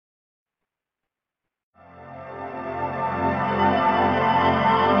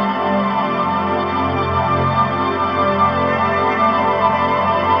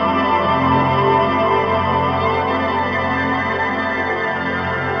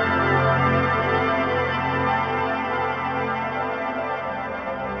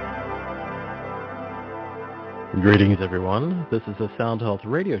Greetings, everyone. This is a Sound Health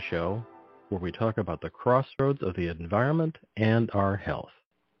radio show where we talk about the crossroads of the environment and our health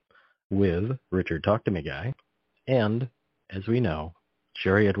with Richard Talk to Me Guy. And, as we know,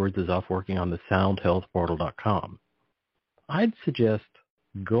 Sherry Edwards is off working on the soundhealthportal.com. I'd suggest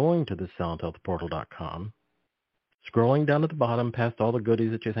going to the soundhealthportal.com, scrolling down at the bottom past all the goodies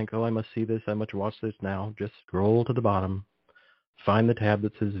that you think, oh, I must see this, I must watch this now. Just scroll to the bottom, find the tab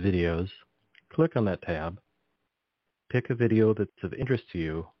that says videos, click on that tab, pick a video that's of interest to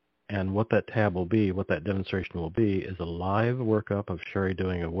you, and what that tab will be, what that demonstration will be, is a live workup of Sherry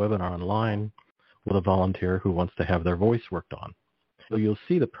doing a webinar online with a volunteer who wants to have their voice worked on. So you'll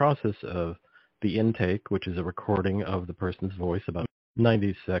see the process of the intake, which is a recording of the person's voice, about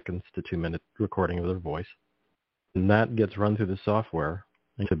 90 seconds to 2-minute recording of their voice. And that gets run through the software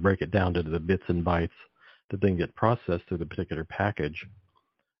and to break it down to the bits and bytes that then get processed through the particular package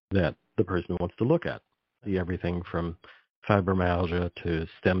that the person wants to look at. Everything from fibromyalgia to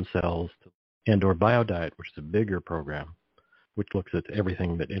stem cells and/or biodiet, which is a bigger program, which looks at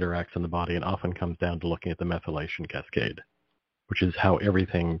everything that interacts in the body and often comes down to looking at the methylation cascade, which is how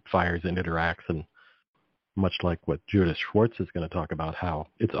everything fires and interacts, and much like what Judith Schwartz is going to talk about, how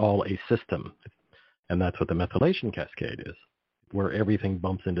it's all a system. And that's what the methylation cascade is, where everything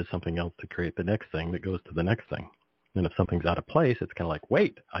bumps into something else to create the next thing that goes to the next thing. And if something's out of place, it's kind of like,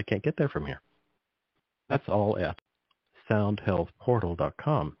 wait, I can't get there from here. That's all at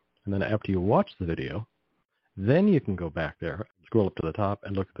soundhealthportal.com. And then after you watch the video, then you can go back there, scroll up to the top,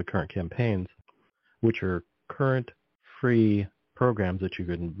 and look at the current campaigns, which are current free programs that you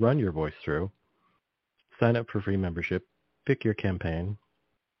can run your voice through. Sign up for free membership, pick your campaign,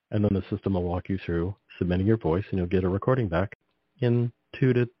 and then the system will walk you through submitting your voice, and you'll get a recording back in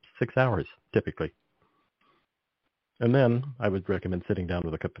 2 to 6 hours, typically. And then I would recommend sitting down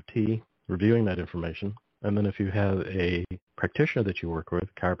with a cup of tea, reviewing that information, and then if you have a practitioner that you work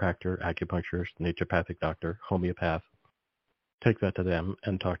with, chiropractor, acupuncturist, naturopathic doctor, homeopath, take that to them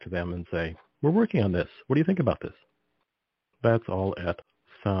and talk to them and say, we're working on this. What do you think about this? That's all at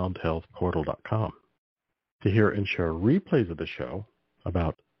soundhealthportal.com. To hear and share replays of the show,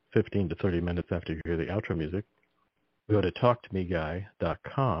 about 15 to 30 minutes after you hear the outro music, go to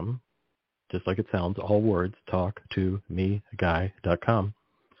talktomeguy.com, just like it sounds, all words, talktomeguy.com.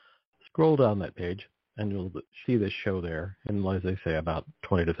 Scroll down that page, and you'll see this show there, and as I say, about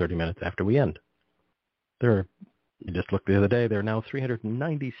 20 to 30 minutes after we end. You just looked the other day, there are now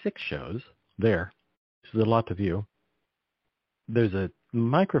 396 shows there. This is a lot to view. There's a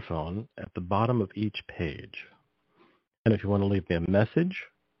microphone at the bottom of each page. And if you want to leave me a message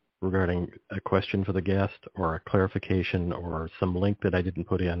regarding a question for the guest or a clarification or some link that I didn't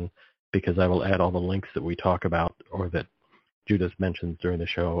put in, because I will add all the links that we talk about or that Judith mentions during the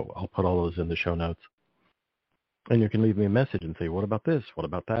show, I'll put all those in the show notes. And you can leave me a message and say, what about this? What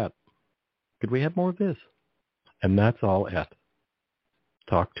about that? Could we have more of this? And that's all at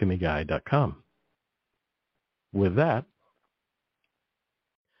talktomeguy.com. With that,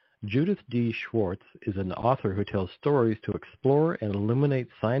 Judith D. Schwartz is an author who tells stories to explore and illuminate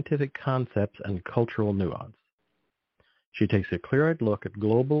scientific concepts and cultural nuance. She takes a clear-eyed look at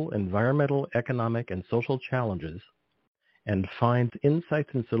global, environmental, economic, and social challenges and finds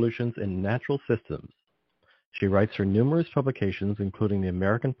insights and solutions in natural systems. She writes for numerous publications, including The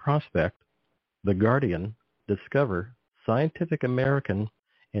American Prospect, The Guardian, Discover, Scientific American,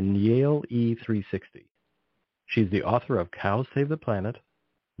 and Yale E360. She's the author of Cows Save the Planet,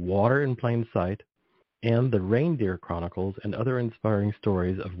 Water in Plain Sight, and The Reindeer Chronicles, and other inspiring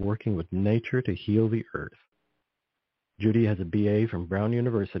stories of working with nature to heal the earth. Judy has a BA from Brown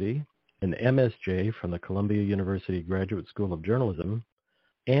University, an MSJ from the Columbia University Graduate School of Journalism,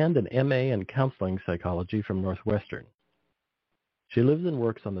 and an MA in Counseling Psychology from Northwestern. She lives and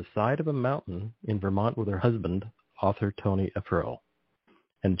works on the side of a mountain in Vermont with her husband, author Tony Afro,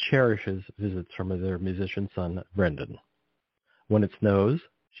 and cherishes visits from their musician son, Brendan. When it snows,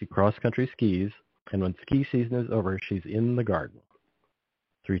 she cross-country skis, and when ski season is over, she's in the garden.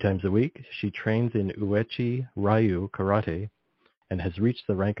 3 times a week, she trains in Uechi Ryu Karate and has reached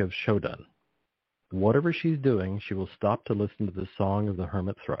the rank of Shodan. Whatever she's doing, she will stop to listen to the song of the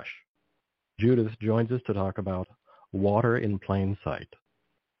hermit thrush. Judith joins us to talk about Water in Plain Sight,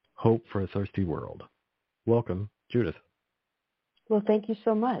 Hope for a Thirsty World. Welcome, Judith. Well, thank you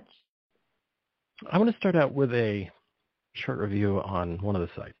so much. I want to start out with a short review on one of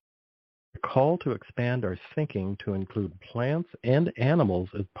the sites. A call to expand our thinking to include plants and animals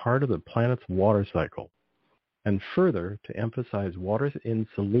as part of the planet's water cycle, and further to emphasize water in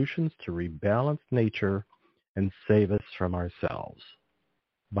solutions to rebalance nature and save us from ourselves,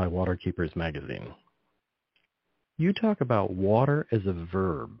 by Waterkeepers Magazine. you talk about water as a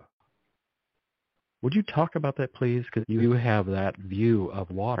verb. Would you talk about that, please? Because you have that view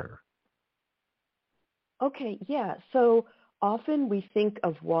of water. Okay, yeah. So often we think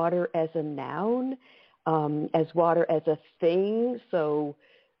of water as a noun, as water as a thing. So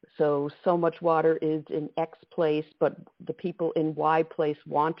much water is in X place, but the people in Y place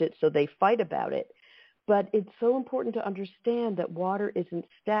want it, so they fight about it. But it's so important to understand that water isn't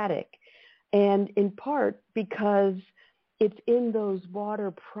static, and in part because it's in those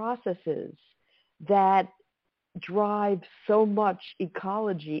water processes that drive so much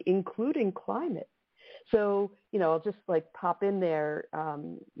ecology, including climate. So, I'll just pop in there,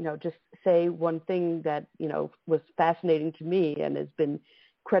 just say one thing that, was fascinating to me and has been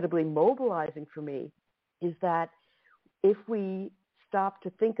incredibly mobilizing for me is that if we stop to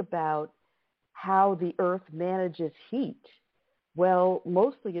think about how the earth manages heat, well,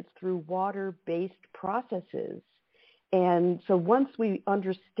 mostly it's through water-based processes. And so once we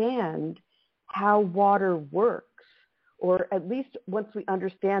understand how water works, or at least once we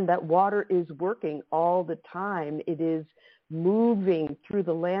understand that water is working all the time, it is moving through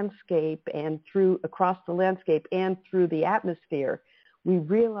the landscape and across the landscape and through the atmosphere, we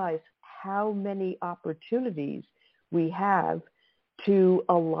realize how many opportunities we have to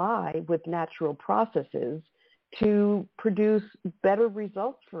ally with natural processes to produce better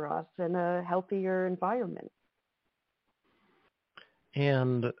results for us in a healthier environment.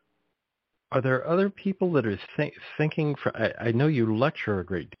 And are there other people that are thinking, I know you lecture a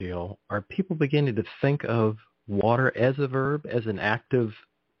great deal, are people beginning to think of water as a verb, as an active,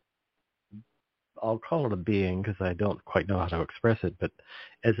 I'll call it a being because I don't quite know how to express it, but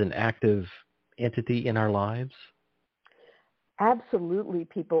as an active entity in our lives? Absolutely,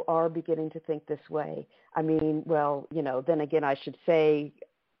 people are beginning to think this way. I mean, well, then again, I should say,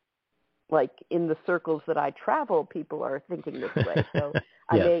 in the circles that I travel, people are thinking this way. So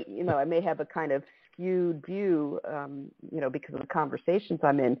Yes. I may have a kind of skewed view, because of the conversations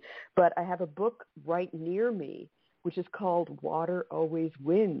I'm in. But I have a book right near me, which is called Water Always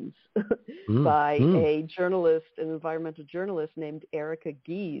Wins by a journalist, an environmental journalist named Erica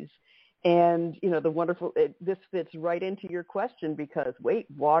Gies. And, this fits right into your question because, wait,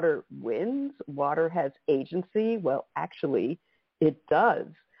 water wins? Water has agency? Well, actually, it does.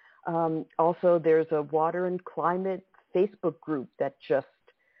 Also, there's a water and climate Facebook group that just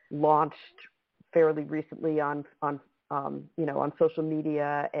launched fairly recently on social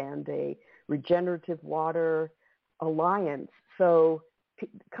media, and a regenerative water alliance. So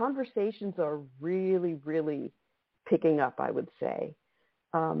conversations are really, really picking up, I would say.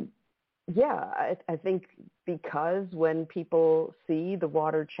 I think because when people see the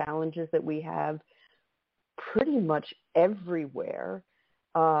water challenges that we have pretty much everywhere,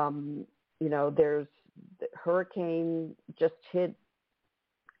 there's the hurricane just hit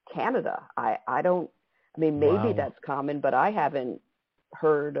Canada. Maybe Wow. that's common, but I haven't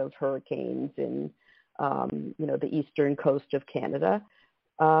heard of hurricanes in, the eastern coast of Canada.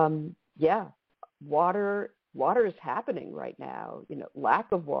 Water is happening right now.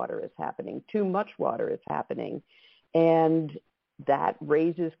 Lack of water is happening. Too much water is happening. And that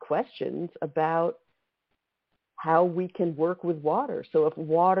raises questions about how we can work with water. So if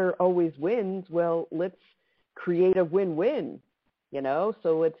water always wins, well, let's create a win-win,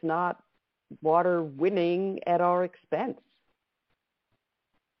 so it's not water winning at our expense.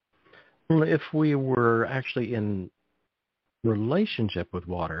 Well, if we were actually in relationship with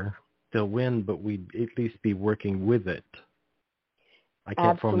water, they'll win, but we'd at least be working with it. I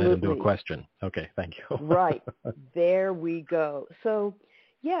can't form that into a question. Okay, thank you. Right. There we go. So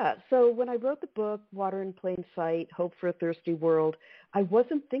when I wrote the book, Water in Plain Sight, Hope for a Thirsty World, I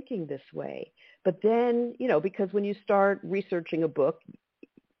wasn't thinking this way. But then, because when you start researching a book,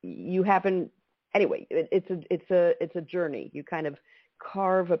 you haven't, anyway, it's a journey. You kind of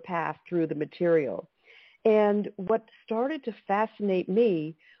carve a path through the material. And what started to fascinate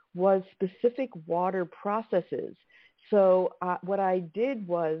me was specific water processes. So what I did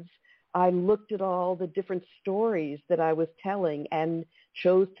was I looked at all the different stories that I was telling and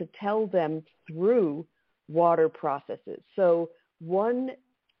chose to tell them through water processes. So one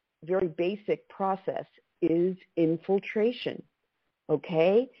very basic process is infiltration,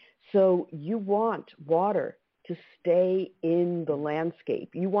 okay? So you want water to stay in the landscape.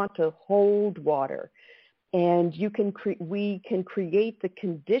 You want to hold water. And we can create the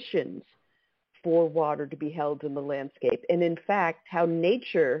conditions for water to be held in the landscape. And in fact, how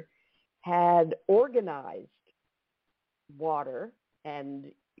nature had organized water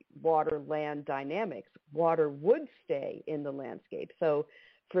and water-land dynamics, water would stay in the landscape. So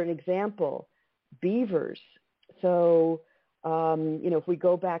for an example, beavers So, if we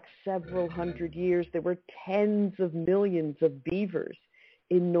go back several hundred years, there were tens of millions of beavers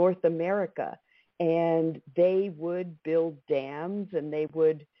in North America, and they would build dams and they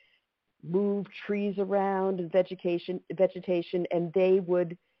would move trees around and vegetation, and they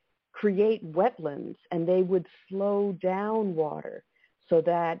would create wetlands, and they would slow down water so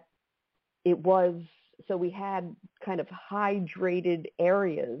that so we had kind of hydrated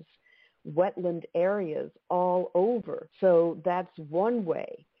areas, wetland areas all over. So that's one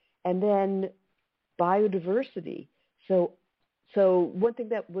way. And then biodiversity. So one thing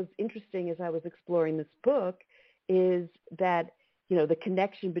that was interesting as I was exploring this book is that, the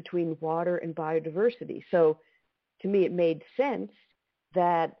connection between water and biodiversity. So to me, it made sense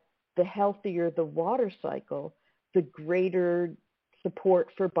that the healthier the water cycle, the greater support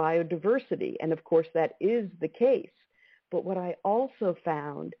for biodiversity. And of course, that is the case. But what I also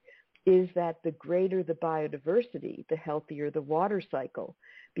found is that the greater the biodiversity, the healthier the water cycle,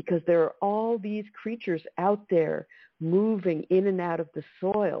 because there are all these creatures out there moving in and out of the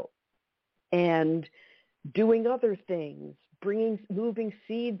soil and doing other things, moving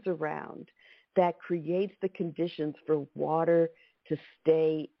seeds around, that creates the conditions for water to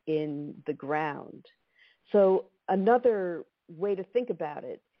stay in the ground. So another way to think about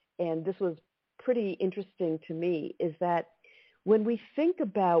it, and this was pretty interesting to me, is that when we think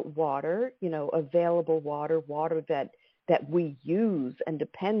about water, available water that we use and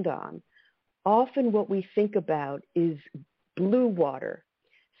depend on, often what we think about is blue water.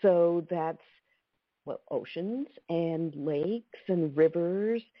 So that's oceans and lakes and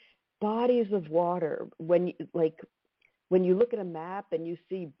rivers, bodies of water. When you look at a map and you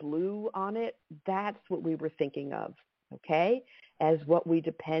see blue on it, that's what we were thinking of, okay, as what we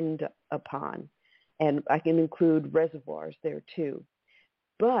depend upon. And I can include reservoirs there too.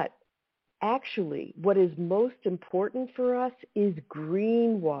 But actually, what is most important for us is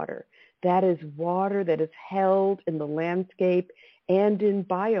green water. That is water that is held in the landscape and in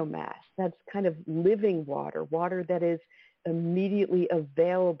biomass. That's kind of living water, water that is immediately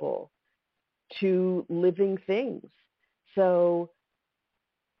available to living things. So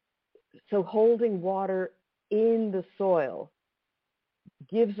holding water in the soil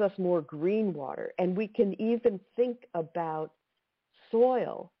gives us more green water. And we can even think about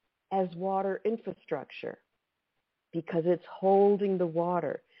soil as water infrastructure because it's holding the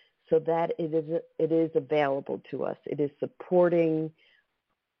water so that it is available to us. It is supporting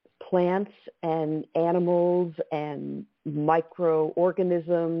plants and animals and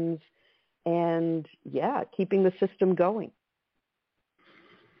microorganisms and, keeping the system going.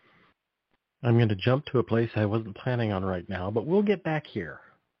 I'm going to jump to a place I wasn't planning on right now, but we'll get back here.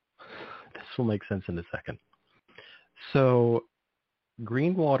 This will make sense in a second. So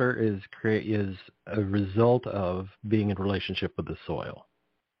green water is a result of being in relationship with the soil.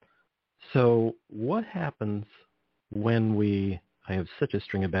 So what happens when I have such a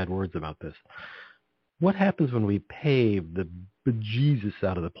string of bad words about this. What happens when we pave the bejesus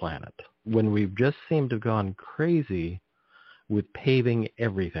out of the planet? When we've just seemed to have gone crazy with paving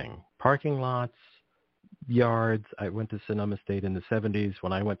everything? Parking lots, yards. I went to Sonoma State in the 70s.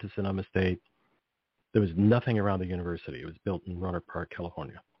 When I went to Sonoma State, there was nothing around the university. It was built in Rohnert Park,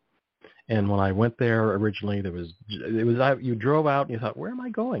 California. And when I went there originally, you drove out and you thought, where am I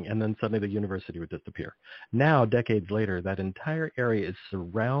going? And then suddenly the university would disappear. Now, decades later, that entire area is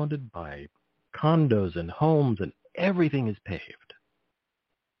surrounded by condos and homes and everything is paved.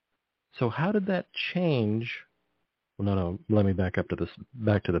 So how did that change? Well, no, let me back to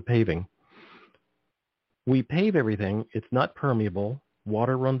the paving. We pave everything. It's not permeable.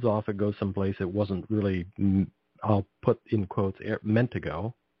 Water runs off. It goes someplace it wasn't really, I'll put in quotes, meant to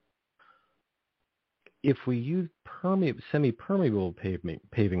go. If we use semi-permeable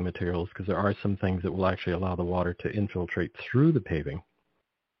paving materials, because there are some things that will actually allow the water to infiltrate through the paving.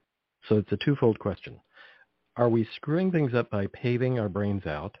 So it's a twofold question. Are we screwing things up by paving our brains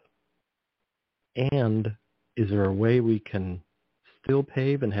out? And is there a way we can still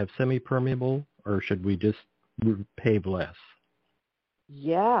pave and have semi-permeable, or should we just pave less?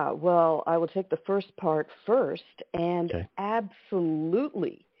 Yeah, well, I will take the first part first, and okay.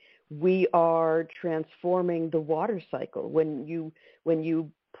 Absolutely, we are transforming the water cycle. When you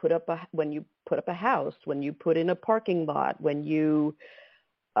put up a house, when you put in a parking lot, when you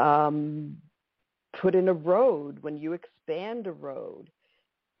put in a road, when you expand a road,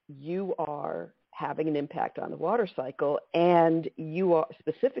 you are having an impact on the water cycle, and you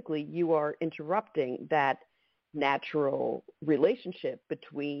are interrupting that natural relationship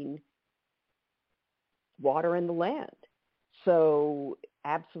between water and the land. So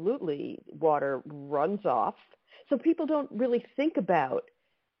absolutely, water runs off. So people don't really think about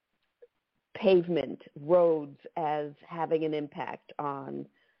pavement, roads as having an impact on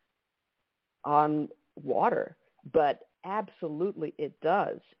water, but absolutely it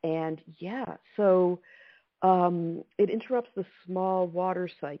does. And yeah, so it interrupts the small water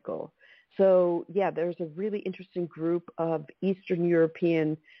cycle. So yeah, there's a really interesting group of Eastern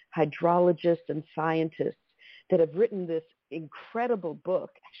European hydrologists and scientists that have written this incredible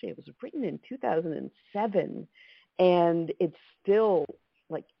book. Actually, it was written in 2007, and it's still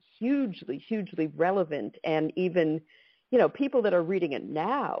like hugely relevant. And even, people that are reading it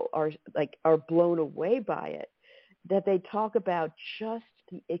now are blown away by it, that they talk about just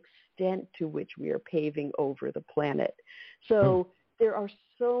the extent to which we are paving over the planet. So there are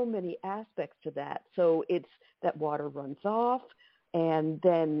so many aspects to that. So it's that water runs off, and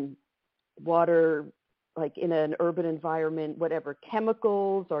then water, like in an urban environment, whatever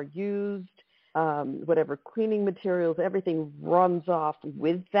chemicals are used, whatever cleaning materials, everything runs off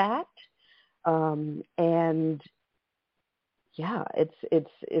with that. And yeah,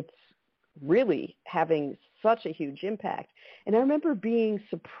 it's really having such a huge impact. And I remember being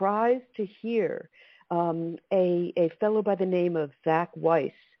surprised to hear a fellow by the name of Zach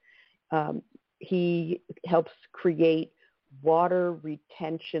Weiss. He helps create water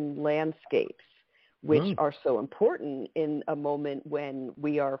retention landscapes, which are so important in a moment when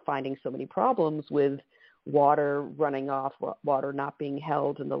we are finding so many problems with water running off, water not being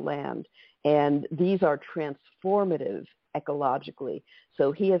held in the land. And these are transformative ecologically.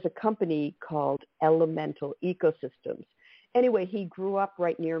 So he has a company called Elemental Ecosystems. Anyway, he grew up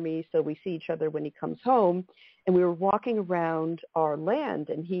right near me, so we see each other when he comes home. And we were walking around our land,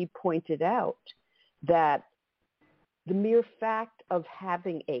 and he pointed out that the mere fact of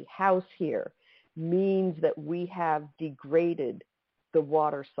having a house here means that we have degraded the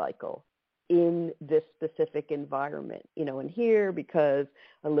water cycle in this specific environment. And here, because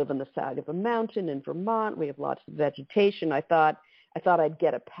I live on the side of a mountain in Vermont, we have lots of vegetation. I thought I'd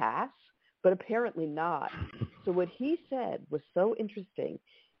get a pass, but apparently not. So what he said was so interesting.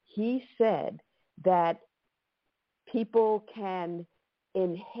 He said that people can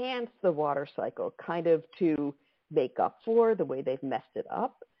enhance the water cycle kind of to make up for the way they've messed it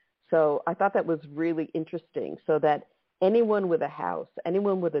up. So I thought that was really interesting, so that anyone with a house,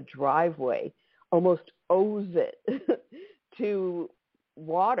 anyone with a driveway almost owes it to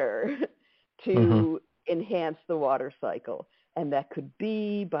water to enhance the water cycle. And that could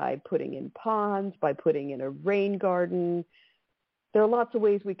be by putting in ponds, by putting in a rain garden. There are lots of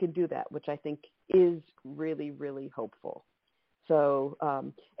ways we could do that, which I think is really, really hopeful. So,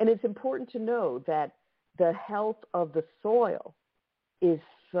 and it's important to know that the health of the soil is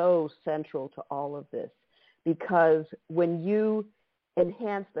so central to all of this, because when you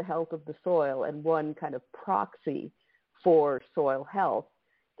enhance the health of the soil, and one kind of proxy for soil health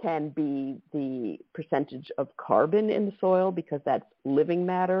can be the percentage of carbon in the soil, because that's living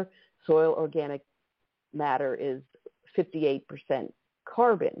matter. Soil organic matter is 58%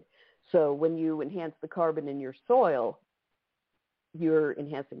 carbon. So when you enhance the carbon in your soil, you're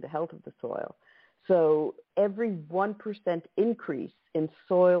enhancing the health of the soil. So every 1% increase in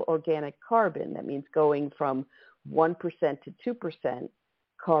soil organic carbon, that means going from 1% to 2%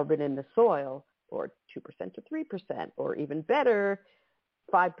 carbon in the soil, or 2% to 3%, or even better,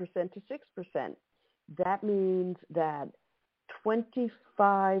 5% to 6%. That means that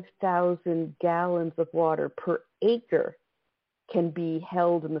 25,000 gallons of water per acre can be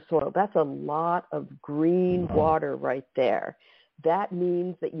held in the soil. That's a lot of green water right there. That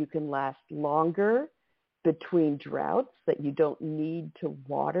means that you can last longer between droughts, that you don't need to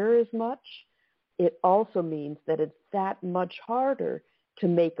water as much. It also means that it's that much harder to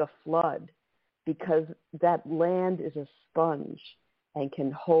make a flood, because that land is a sponge and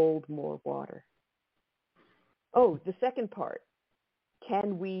can hold more water. Oh, the second part,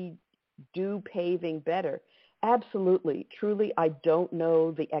 can we do paving better? Absolutely. Truly, I don't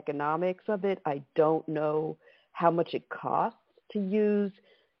know the economics of it. I don't know how much it costs to use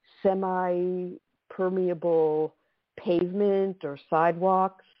semi-permeable pavement or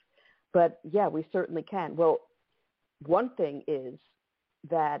sidewalks. But yeah, we certainly can. Well, one thing is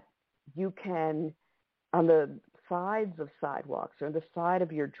that you can, on the sides of sidewalks or the side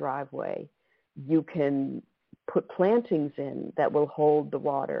of your driveway, you can put plantings in that will hold the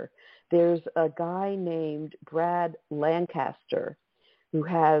water. There's a guy named Brad Lancaster who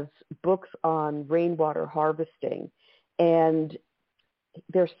has books on rainwater harvesting, and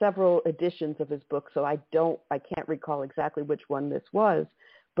there are several editions of his book, so I can't recall exactly which one this was,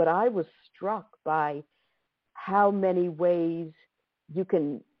 but I was struck by how many ways you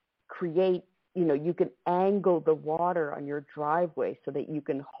can create, you can angle the water on your driveway so that you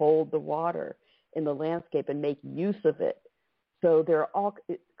can hold the water in the landscape and make use of it. So there are all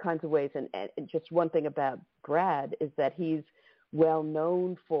kinds of ways. And just one thing about Brad is that he's well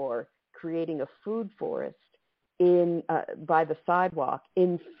known for creating a food forest by the sidewalk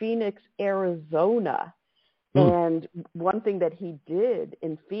in Phoenix, Arizona. And one thing that he did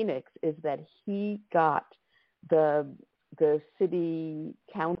in Phoenix is that he got the city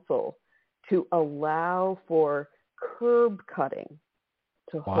council to allow for curb cutting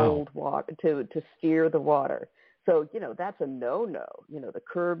to hold water, to steer the water. So, that's a no-no. The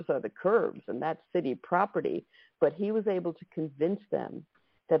curbs are the curbs, and that's city property. But he was able to convince them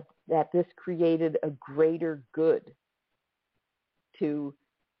that this created a greater good to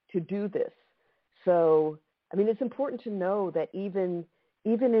do this. So, it's important to know that even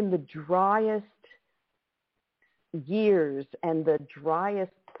in the driest years and the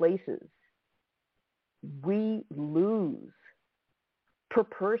driest places, we lose per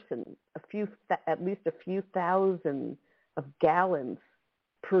person at least a few thousand of gallons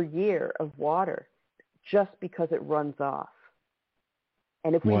per year of water just because it runs off.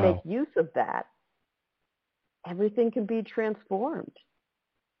 And if we make use of that, everything can be transformed.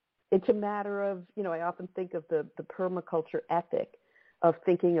 It's a matter of, I often think of the permaculture ethic of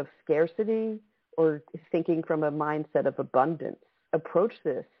thinking of scarcity or thinking from a mindset of abundance. Approach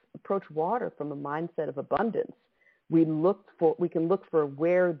water from a mindset of abundance. We can look for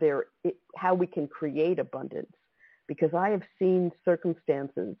how we can create abundance, because I have seen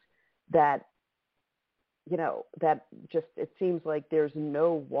circumstances that, that just, it seems like there's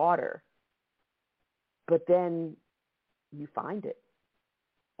no water, but then you find it.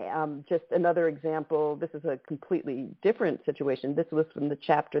 Just another example, this is a completely different situation. This was from the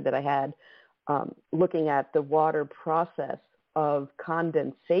chapter that I had looking at the water process of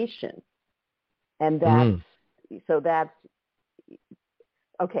condensation. And that's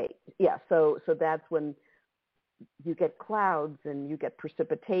when you get clouds and you get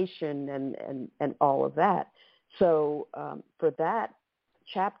precipitation and all of that. So for that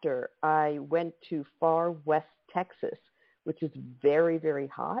chapter, I went to far west Texas, which is very, very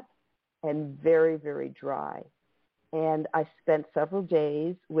hot and very, very dry. And I spent several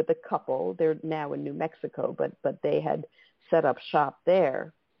days with a couple. They're now in New Mexico, but they had set up shop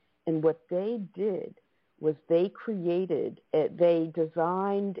there. And what they did was they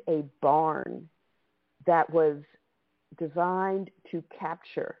designed a barn that was designed to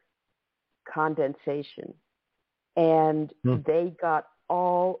capture condensation. And they got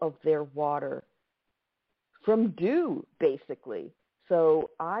all of their water from dew, basically. So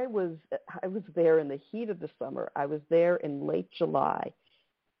I was there in the heat of the summer. I was there in late July.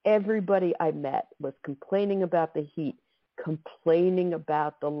 Everybody I met was complaining about the heat, complaining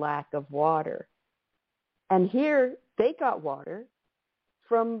about the lack of water. And here they got water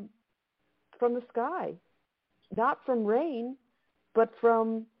from the sky, not from rain, but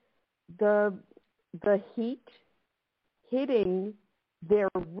from the heat hitting their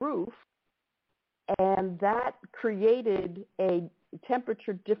roof, and that created a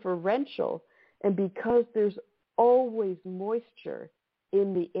temperature differential. And because there's always moisture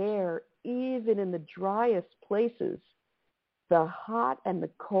in the air, even in the driest places, the hot and the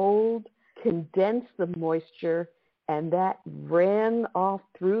cold condensed the moisture, and that ran off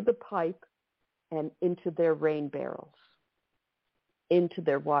through the pipe and into their rain barrels, into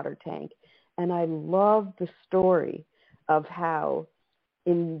their water tank. And I love the story of how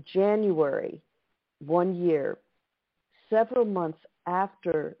in January one year, several months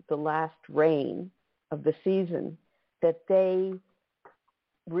after the last rain of the season, that they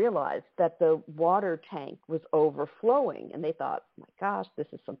realized that the water tank was overflowing. And they thought, oh my gosh, this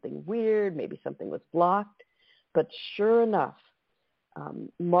is something weird. Maybe something was blocked. But sure enough,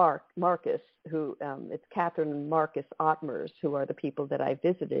 Marcus, who it's Catherine and Marcus Ottmers, who are the people that I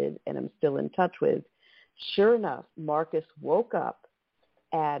visited and I'm still in touch with. Sure enough, Marcus woke up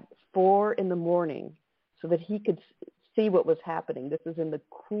at 4 a.m. so that he could see what was happening. This is in the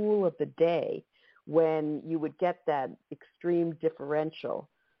cool of the day when you would get that extreme differential.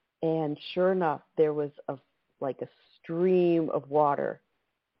 And sure enough, there was a stream of water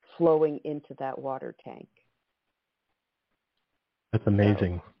flowing into that water tank. That's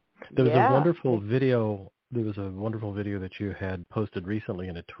amazing. There was a wonderful video. There was a wonderful video that you had posted recently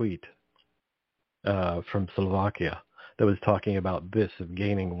in a tweet from Slovakia that was talking about this of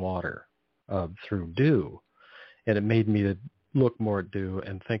gaining water through dew, and it made me look more at dew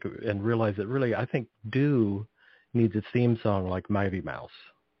and think and realize that really I think dew needs a theme song like Mighty Mouse,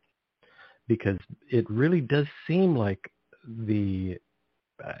 because it really does seem like was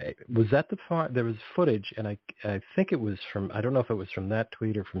at the farm. There was footage, and I think it was from, I don't know if it was from that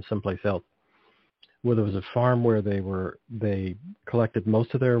tweet or from someplace else, where there was a farm where they collected got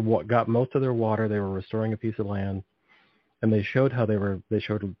most of their water. They were restoring a piece of land, and they showed they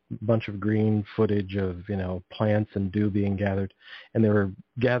showed a bunch of green footage of, plants and dew being gathered, and they were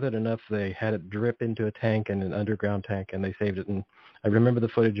gathered enough they had it drip into a tank, and an underground tank, and they saved it. And I remember the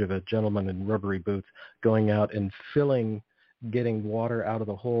footage of a gentleman in rubbery boots going out and getting water out of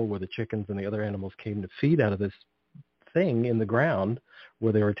the hole where the chickens and the other animals came to feed out of this thing in the ground,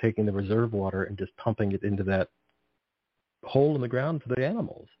 where they were taking the reserve water and just pumping it into that hole in the ground for the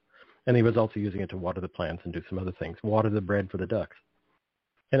animals. And he was also using it to water the plants and do some other things, water the bread for the ducks.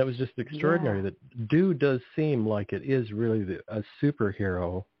 And it was just extraordinary that dew does seem like it is really a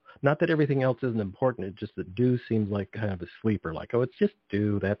superhero. Not that everything else isn't important, it's just that dew seems like kind of a sleeper, like, oh, it's just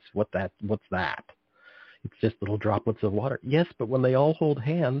dew, what's that? It's just little droplets of water. Yes, but when they all hold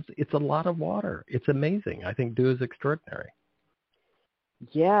hands, it's a lot of water. It's amazing. I think dew is extraordinary.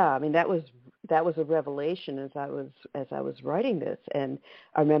 Yeah, I mean that was a revelation as I was writing this, and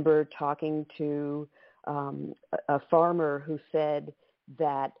I remember talking to a farmer who said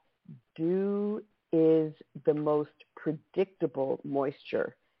that dew is the most predictable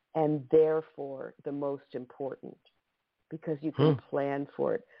moisture and therefore the most important because you can plan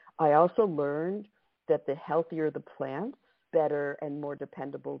for it. I also learned that the healthier the plants, better and more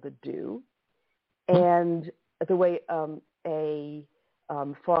dependable the dew, and the way a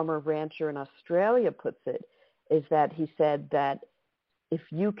farmer rancher in Australia puts it is that he said that if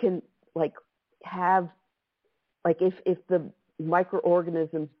you can if the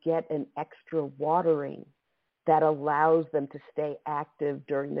microorganisms get an extra watering, that allows them to stay active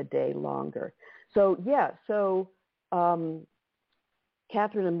during the day longer. So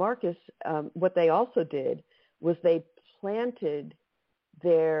Catherine and Marcus, what they also did was they planted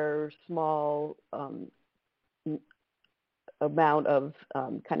their small amount of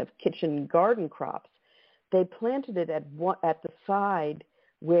kind of kitchen garden crops. They planted it at the side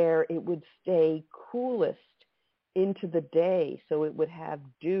where it would stay coolest into the day, so it would have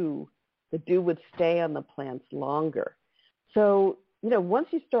dew. The dew would stay on the plants longer. So, once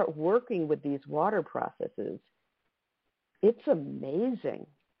you start working with these water processes, it's amazing.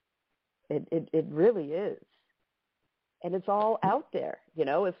 It really is. And it's all out there,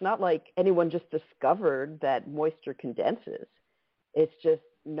 It's not like anyone just discovered that moisture condenses. It's just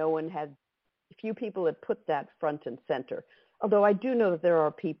few people had put that front and center. Although I do know that there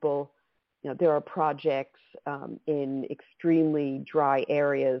are people, there are projects in extremely dry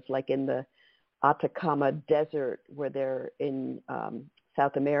areas, like in the Atacama Desert, where they're in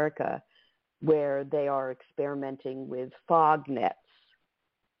South America, where they are experimenting with fog nets.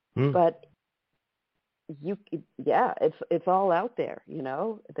 But it's all out there,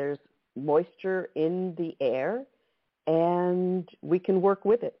 There's moisture in the air, and we can work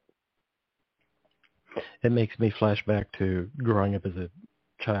with it. It makes me flash back to growing up as a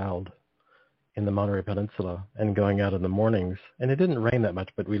child in the Monterey Peninsula and going out in the mornings. And it didn't rain that much,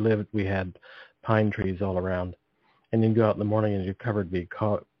 but we had pine trees all around. And you'd go out in the morning and your car would be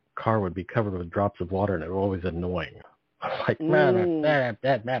covered with drops of water, and it was always annoying. Like, and it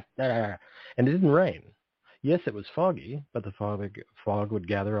didn't rain. Yes, it was foggy, but the fog would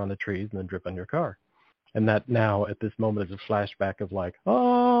gather on the trees and then drip on your car. And that now, at this moment, is a flashback of like,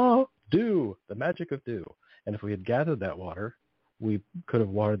 oh, dew, the magic of dew. And if we had gathered that water, we could have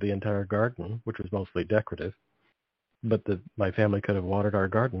watered the entire garden, which was mostly decorative. But my family could have watered our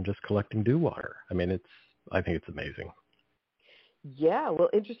garden just collecting dew water. I mean, I think it's amazing. Yeah, well,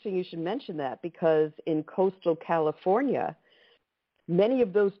 interesting you should mention that, because in coastal California, many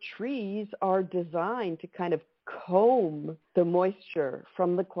of those trees are designed to kind of comb the moisture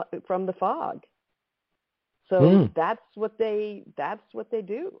from the fog. So that's what they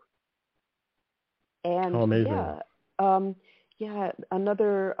do. And amazing.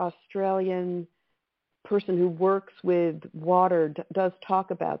 Another Australian person who works with water does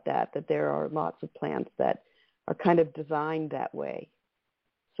talk about that there are lots of plants that are kind of designed that way.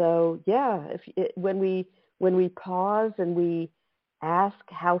 So when we pause and we ask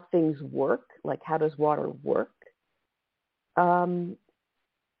how things work, like how does water work,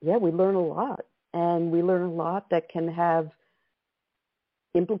 we learn a lot. And we learn a lot that can have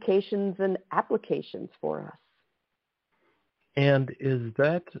implications and applications for us. And is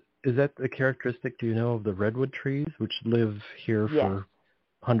that the characteristic, do you know, of the redwood trees, which live here for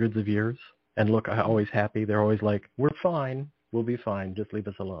hundreds of years and look always happy? They're always like, we're fine, we'll be fine, just leave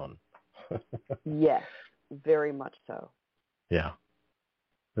us alone. Yes, very much so. Yeah.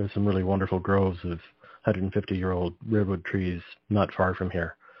 There's some really wonderful groves 150-year-old redwood trees not far from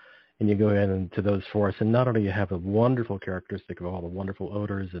here. And you go into those forests, and not only you have a wonderful characteristic of all the wonderful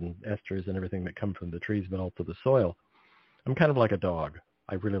odors and esters and everything that come from the trees, but also the soil. I'm kind of like a dog.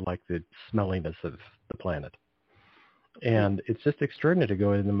 I really like the smelliness of the planet. And it's just extraordinary to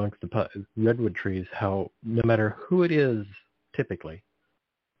go in amongst the redwood trees, how no matter who it is, typically,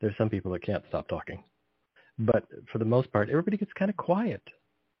 there's some people that can't stop talking. But for the most part, everybody gets kind of quiet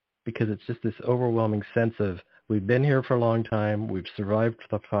because it's just this overwhelming sense of, we've been here for a long time, we've survived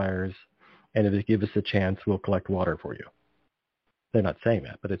the fires, and if you give us a chance, we'll collect water for you. They're not saying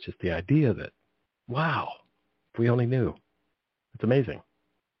that, but it's just the idea that, wow, if we only knew. It's amazing.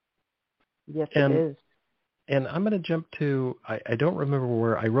 Yes, it is. And I'm going to jump to, I don't remember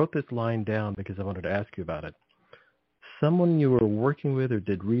where, I wrote this line down because I wanted to ask you about it. Someone you were working with or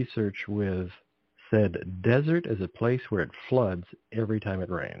did research with said desert is a place where it floods every time it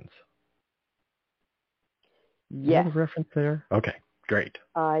rains. Yes. Do you have a reference there? Okay, great.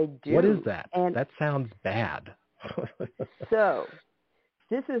 I do. What is that? And that sounds bad. So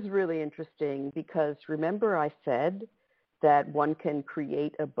this is really interesting because remember I said that one can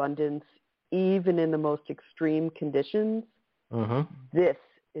create abundance even in the most extreme conditions? This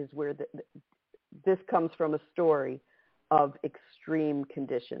is where this comes from a story of extreme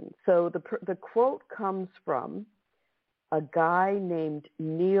conditions. So the quote comes from a guy named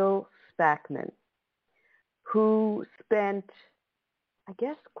Neil Spackman, who spent, I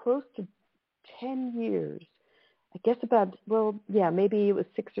guess, close to 10 years, I guess about, maybe it was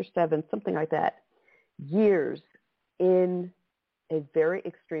 6 or 7, something like that, years in a very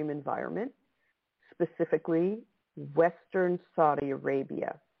extreme environment, specifically Western Saudi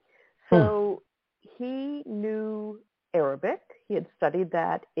Arabia. So he knew Arabic. He had studied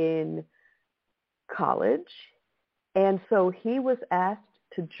that in college. And so he was asked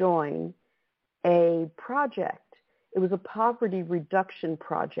to join a project. It was a poverty reduction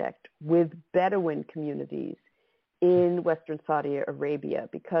project with Bedouin communities in Western Saudi Arabia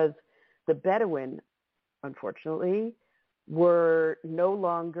because the Bedouin, unfortunately, were no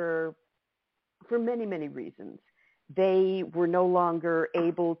longer, for many, many reasons, they were no longer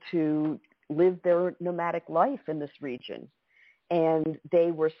able to live their nomadic life in this region. And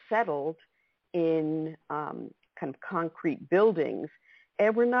they were settled in kind of concrete buildings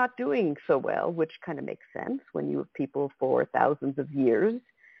and were not doing so well, which kind of makes sense when you have people for thousands of years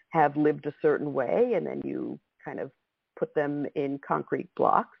have lived a certain way and then you kind of put them in concrete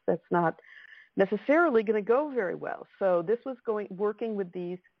blocks. That's not necessarily going to go very well. So this was working with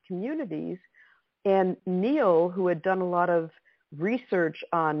these communities. And Neil, who had done a lot of research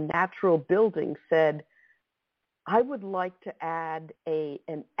on natural buildings, said, I would like to add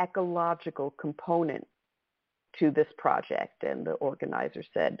an ecological component to this project. And the organizer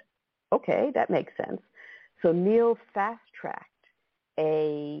said, okay, that makes sense. So Neil fast-tracked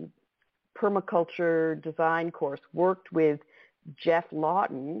a permaculture design course, worked with Jeff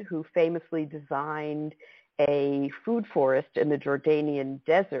Lawton, who famously designed a food forest in the Jordanian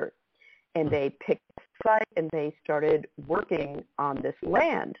desert. And they picked a site and they started working on this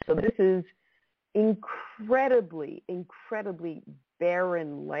land. So this is incredibly, incredibly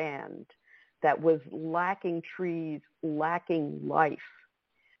barren land that was lacking trees, lacking life.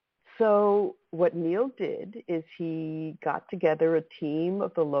 So what Neil did is he got together a team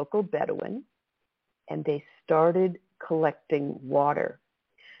of the local Bedouin and they started collecting water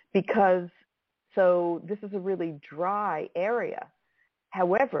because, so this is a really dry area.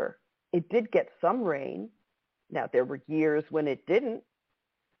 However, it did get some rain. Now, there were years when it didn't,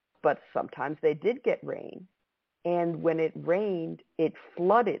 but sometimes they did get rain. And when it rained, it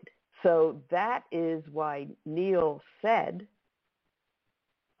flooded. So that is why Neil said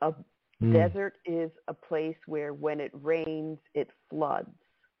a desert is a place where when it rains, it floods.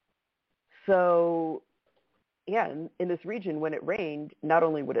 So, yeah, in this region, when it rained, not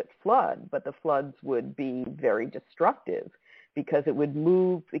only would it flood, but the floods would be very destructive because it would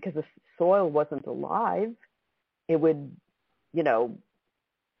move, because the soil wasn't alive. It would,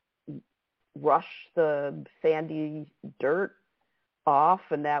 rush the sandy dirt off,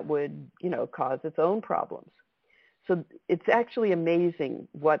 and that would, cause its own problems. So it's actually amazing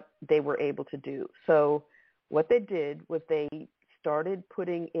what they were able to do. So what they did was they started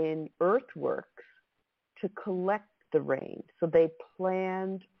putting in earthworks to collect the rain. So they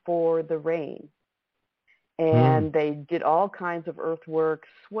planned for the rain. And they did all kinds of earthworks,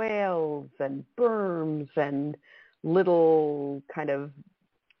 swales and berms and little kind of,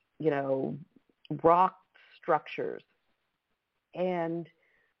 rock structures. And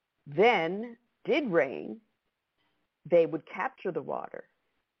then did rain, they would capture the water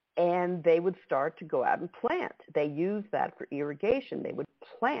and they would start to go out and plant. They used that for irrigation. They would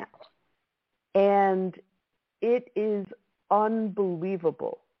plant. And it is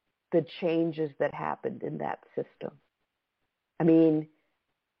unbelievable the changes that happened in that system. I mean,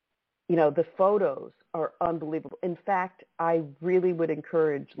 you know, the photos are unbelievable. In fact, I really would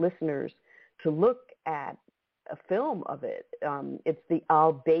encourage listeners to look at a film of it. It's the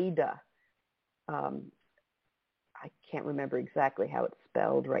Albeida. I can't remember exactly how it's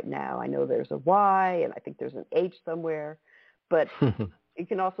spelled right now. I know there's a Y, and I think there's an H somewhere. But you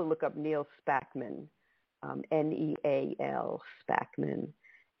can also look up Neil Spackman, Neal Spackman.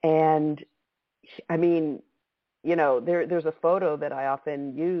 And, I mean, you know, there's a photo that I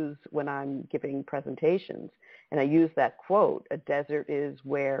often use when I'm giving presentations, and I use that quote, "A desert is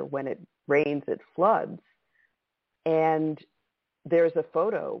where when it rains, it floods." And there's a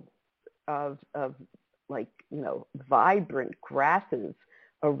photo of like, you know, vibrant grasses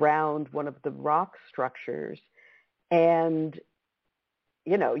around one of the rock structures. And,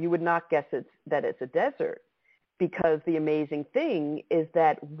 you know, you would not guess that it's a desert, because the amazing thing is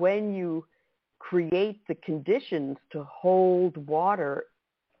that when you create the conditions to hold water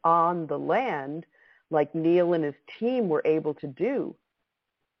on the land, like Neil and his team were able to do,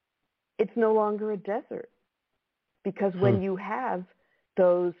 it's no longer a desert. Because when you have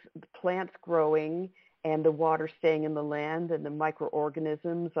those plants growing and the water staying in the land and the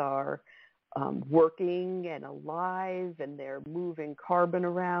microorganisms are working and alive, and they're moving carbon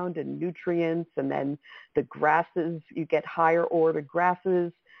around and nutrients, and then the grasses, you get higher order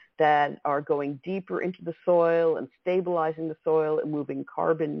grasses that are going deeper into the soil and stabilizing the soil and moving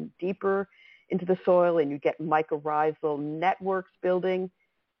carbon deeper into the soil, and you get mycorrhizal networks building.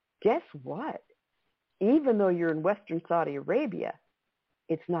 Guess what? Even though you're in Western Saudi Arabia,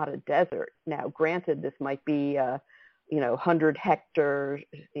 it's not a desert. Now, granted, this might be a 100 hectare,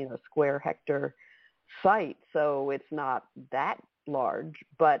 square hectare site, so it's not that large,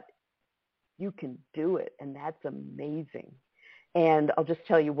 but you can do it, and that's amazing. And I'll just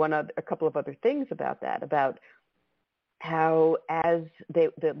tell you a couple of other things about that, about how as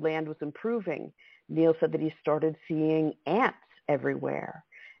the land was improving, Neil said that he started seeing ants everywhere,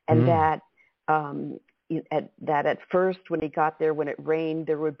 and that at first when he got there, when it rained,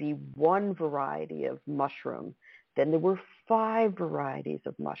 there would be one variety of mushroom. Then there were 5 varieties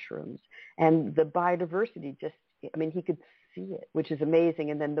of mushrooms, and the biodiversity he could see it, which is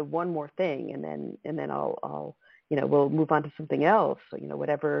amazing. And then the one more thing, and then I'll we'll move on to something else. So,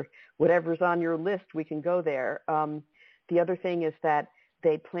 whatever's on your list, we can go there. The other thing is that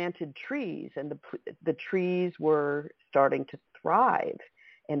they planted trees, and the trees were starting to thrive.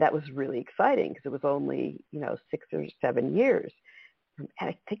 And that was really exciting, because it was only, 6 or 7 years. And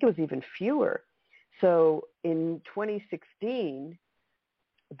I think it was even fewer. So in 2016,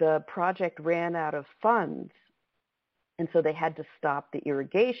 the project ran out of funds, and so they had to stop the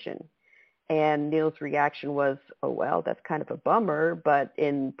irrigation. And Neil's reaction was, oh, well, that's kind of a bummer, but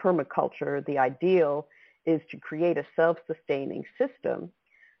in permaculture, the ideal is to create a self-sustaining system.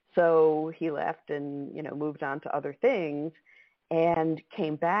 So he left and, moved on to other things, and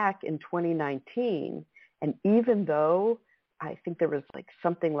came back in 2019. And even though I think there was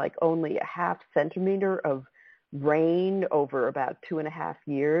something like only a half centimeter of rain over about 2.5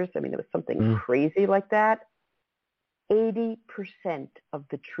 years, it was something crazy like that, 80% of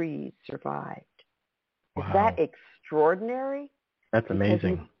the trees survived. Wow. Is that extraordinary? That's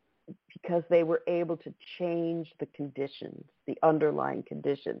amazing. Because they were able to change the conditions, the underlying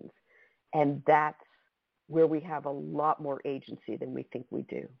conditions. And that's where we have a lot more agency than we think we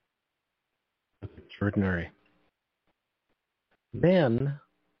do. That's extraordinary. Then,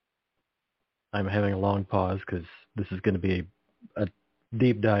 I'm having a long pause because this is going to be a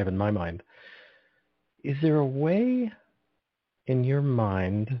deep dive in my mind. Is there a way in your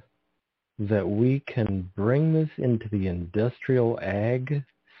mind that we can bring this into the industrial ag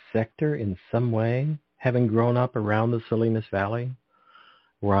sector in some way, having grown up around the Salinas Valley,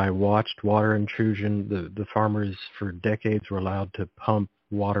 where I watched water intrusion? The farmers for decades were allowed to pump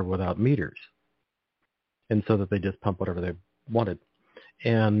water without meters, and so that they just pump whatever they wanted.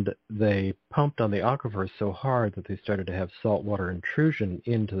 And they pumped on the aquifer so hard that they started to have saltwater intrusion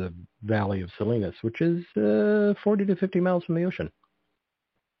into the valley of Salinas, which is 40 to 50 miles from the ocean.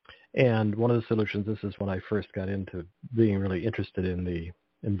 And one of the solutions, this is when I first got into being really interested in the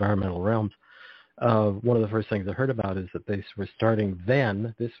environmental realms, one of the first things I heard about is that they were starting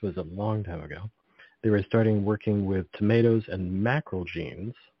then, this was a long time ago, they were starting working with tomatoes and mackerel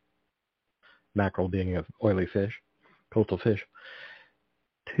genes, mackerel being an oily fish, coastal fish,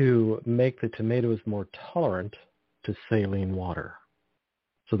 to make the tomatoes more tolerant to saline water.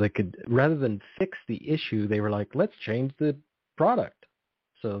 So they could, rather than fix the issue, they were like, let's change the product.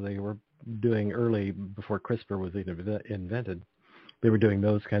 So they were doing early, before CRISPR was even invented, they were doing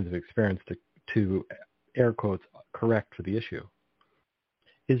those kinds of experiments to air quotes, correct for the issue.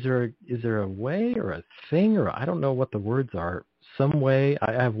 Is there a way or a thing, or I don't know what the words are, some way?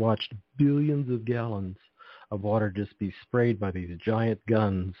 I've watched billions of gallons of water just be sprayed by these giant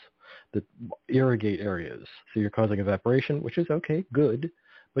guns that irrigate areas. So you're causing evaporation, which is okay, good,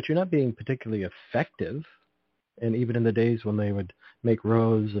 but you're not being particularly effective. And even in the days when they would make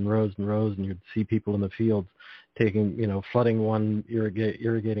rows and rows and rows, and you'd see people in the fields taking, flooding one,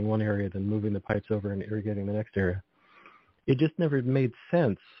 irrigating one area, then moving the pipes over and irrigating the next area. It just never made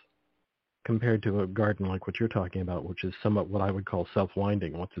sense compared to a garden like what you're talking about, which is somewhat what I would call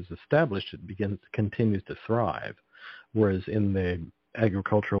self-winding. Once it's established, it continues to thrive. Whereas in the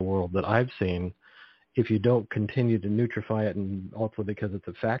agricultural world that I've seen, if you don't continue to nutrify it, and also because it's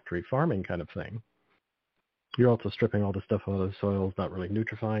a factory farming kind of thing, you're also stripping all the stuff out of the soils, not really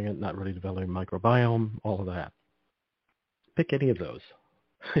nutrifying it, not really developing microbiome, all of that. Pick any of those,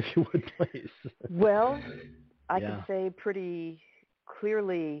 if you would, please. Well, I can say pretty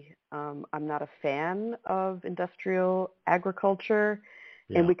clearly I'm not a fan of industrial agriculture,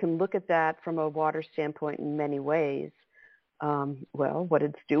 and we can look at that from a water standpoint in many ways. Well, what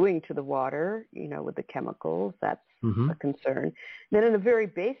it's doing to the water, with the chemicals, that's a concern. Then in a very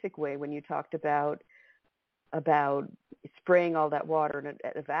basic way, when you talked about spraying all that water and it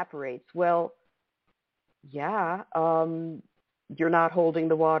evaporates, well, yeah, you're not holding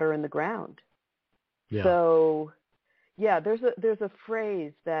the water in the ground. Yeah. So, yeah, there's a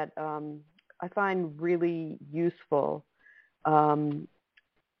phrase that I find really useful. So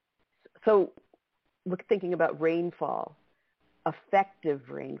we're thinking about rainfall, effective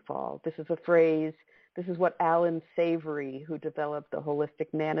rainfall. This is a phrase, this is what Alan Savory, who developed the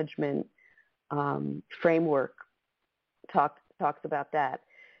holistic management framework, talks about that,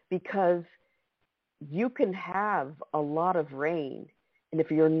 because you can have a lot of rain, and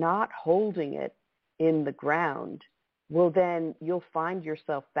if you're not holding it in the ground, well, then you'll find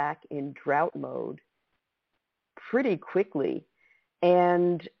yourself back in drought mode pretty quickly.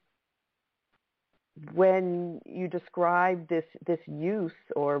 And when you describe this use,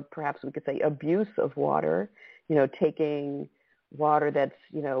 or perhaps we could say abuse of water, taking water that's,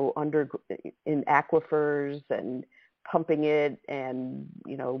 under in aquifers and pumping it and,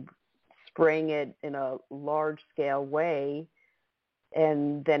 spraying it in a large scale way,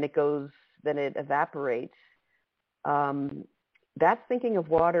 and then it evaporates. That's thinking of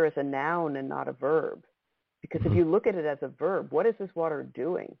water as a noun and not a verb. Because if you look at it as a verb, what is this water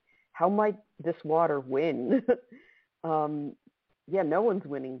doing? How might this water win? No one's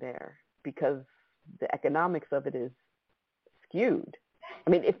winning there, because the economics of it is skewed. I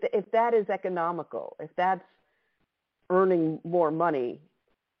mean, if that is economical, if that's earning more money,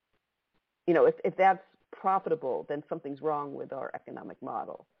 if that's profitable, then something's wrong with our economic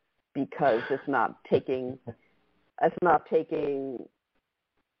model, because it's not taking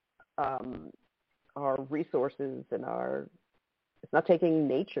our resources and it's not taking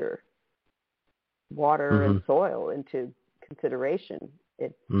nature, water and soil into consideration.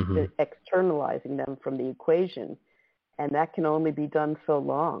 It's externalizing them from the equation, and that can only be done so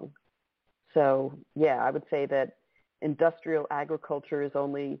long. So, yeah, I would say that industrial agriculture is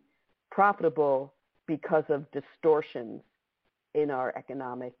only profitable because of distortions in our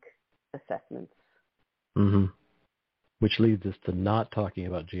economic assessments. Which leads us to not talking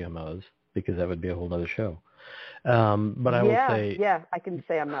about GMOs, because that would be a whole other show. But I will say... Yeah, I can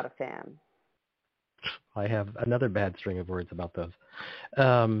say I'm not a fan. I have another bad string of words about those.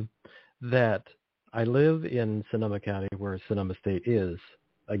 That I live in Sonoma County, where Sonoma State is.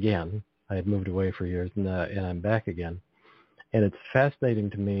 Again, I had moved away for years, and I'm back again. And it's fascinating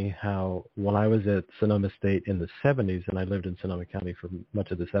to me how, when I was at Sonoma State in the 70s, and I lived in Sonoma County for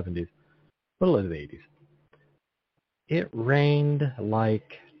much of the 70s, a little of the 80s, it rained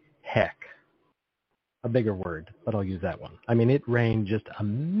like heck. A bigger word, but I'll use that one. I mean, it rained just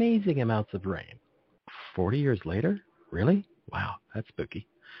amazing amounts of rain. 40 years later? Really? Wow, that's spooky.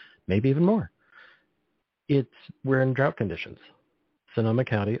 Maybe even more. We're in drought conditions. Sonoma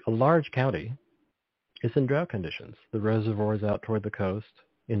County, a large county, is in drought conditions. The reservoirs out toward the coast,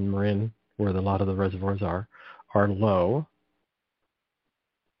 in Marin, where a lot of the reservoirs are low,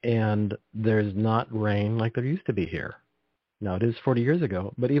 and there's not rain like there used to be here. Now, it is 40 years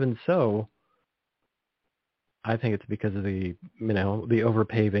ago, but even so, I think it's because of the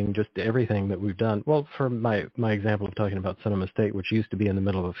overpaving, just everything that we've done. Well, for my example of talking about Sonoma State, which used to be in the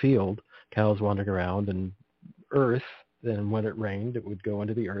middle of a field, cows wandering around, and earth then when it rained, it would go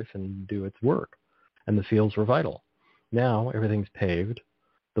into the earth and do its work, and the fields were vital. Now everything's paved.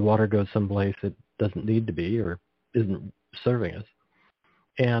 The water goes someplace it doesn't need to be or isn't serving us,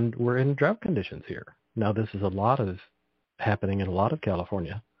 and we're in drought conditions here. Now this is happening in a lot of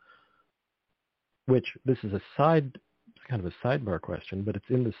California, which this is kind of a sidebar question, but it's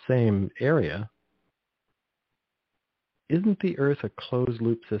in the same area. Isn't the earth a closed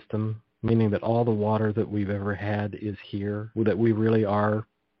loop system, meaning that all the water that we've ever had is here, that we really are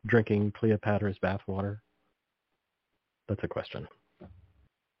drinking Cleopatra's bathwater? That's a question.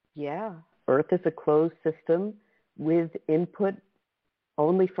 Yeah, Earth is a closed system with input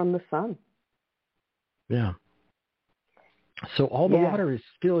only from the sun. Yeah. So all the water is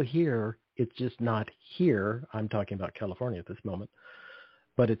still here. It's just not here. I'm talking about California at this moment,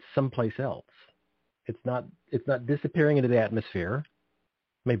 but it's someplace else. It's not disappearing into the atmosphere.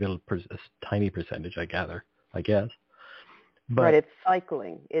 Maybe a tiny percentage, I guess. But, right, it's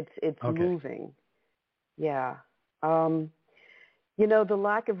cycling. It's okay. Moving. Yeah. The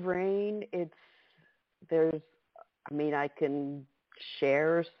lack of rain, I can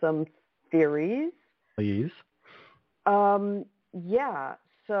share some theories. Please. Yeah.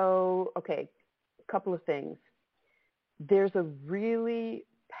 So, okay, a couple of things. There's a really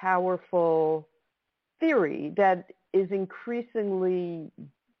powerful theory that is increasingly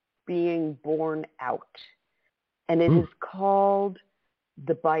being borne out, and it is called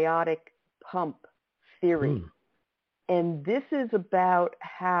the biotic pump theory. And this is about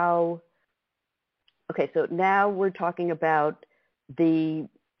how, so now we're talking about the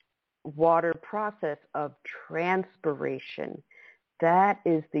water process of transpiration. That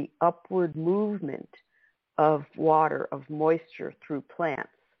is the upward movement of water, of moisture through plants.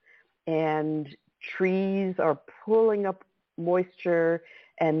 And trees are pulling up moisture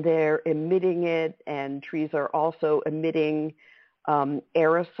and they're emitting it, and trees are also emitting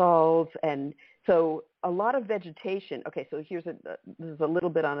aerosols. And so a lot of vegetation, so this is a little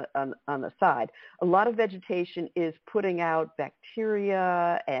bit on the side. A lot of vegetation is putting out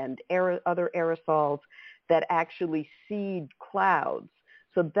bacteria and other aerosols that actually seed clouds.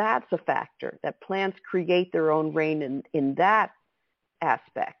 So that's a factor, that plants create their own rain in that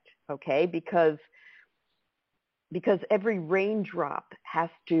aspect, because every raindrop has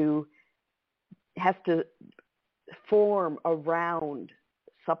to form around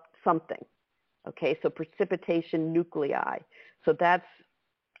something. So precipitation nuclei. So that's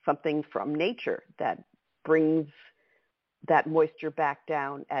something from nature that brings that moisture back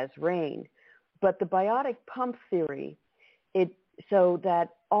down as rain. But the biotic pump theory, so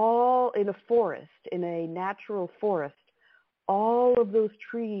that all in a forest, in a natural forest, all of those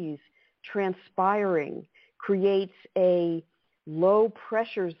trees transpiring creates a low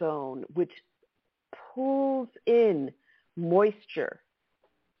pressure zone which pulls in moisture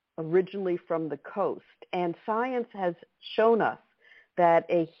originally from the coast. And science has shown us that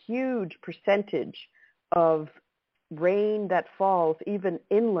a huge percentage of rain that falls even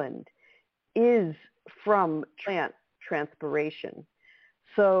inland is from plant transpiration.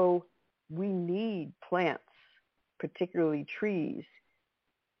 So we need plants, particularly trees,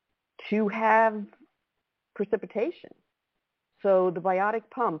 to have precipitation. So the biotic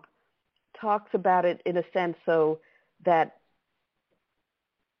pump talks about it in a sense so that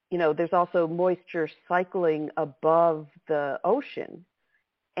there's also moisture cycling above the ocean.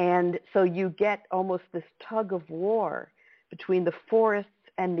 And so you get almost this tug of war between the forests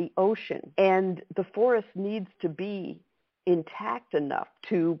and the ocean. And the forest needs to be intact enough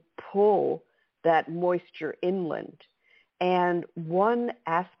to pull that moisture inland. And one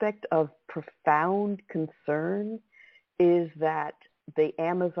aspect of profound concern is that the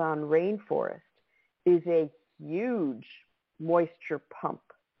Amazon rainforest is a huge moisture pump.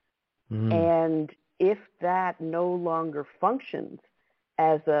 And if that no longer functions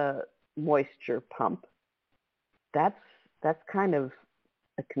as a moisture pump, that's kind of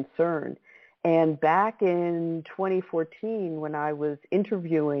a concern. And back in 2014, when I was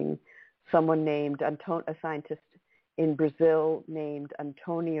interviewing someone named a scientist in Brazil named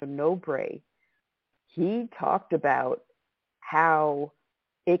Antonio Nobre, he talked about how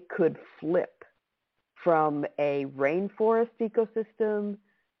it could flip from a rainforest ecosystem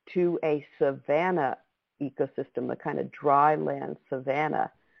to a savanna ecosystem, a kind of dry land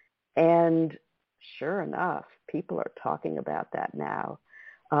savanna. And sure enough, people are talking about that now.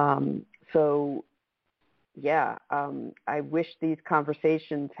 I wish these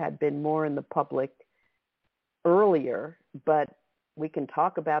conversations had been more in the public earlier, but we can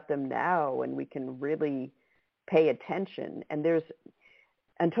talk about them now and we can really pay attention. And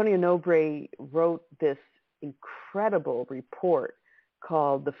Antonio Nobre wrote this incredible report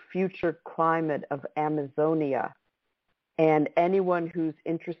called The Future Climate of Amazonia. And anyone who's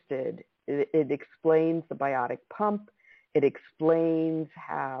interested, it explains the biotic pump. It explains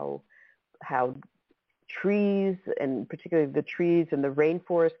how trees, and particularly the trees in the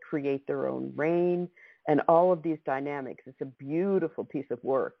rainforest, create their own rain, and all of these dynamics. It's a beautiful piece of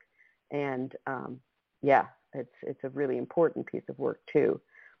work. And it's a really important piece of work too.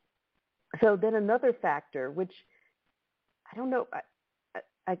 So then another factor, which I don't know,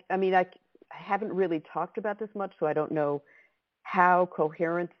 I mean, I haven't really talked about this much, so I don't know how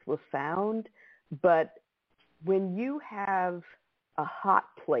coherence was found, but when you have a hot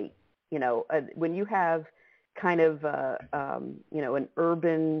plate, when you have kind of, an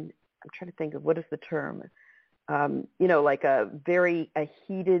urban, I'm trying to think of what is the term, like a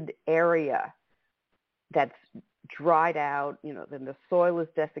heated area that's dried out, then the soil is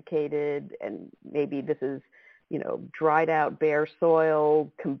desiccated, and maybe this is, dried out bare soil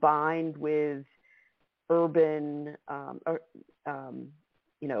combined with urban,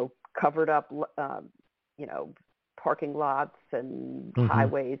 covered up, parking lots and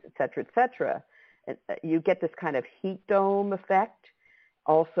highways, et cetera, et cetera. And you get this kind of heat dome effect.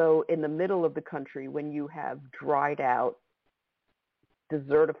 Also in the middle of the country, when you have dried out,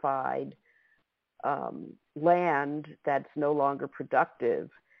 desertified land that's no longer productive.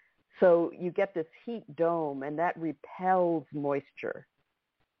 So you get this heat dome, and that repels moisture.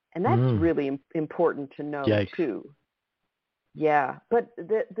 And that's really important to know, Yikes. too. Yeah, but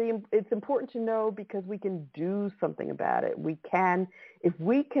it's important to know because we can do something about it. If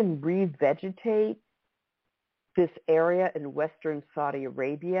we can revegetate this area in western Saudi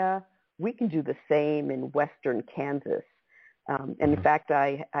Arabia, we can do the same in western Kansas. And in fact,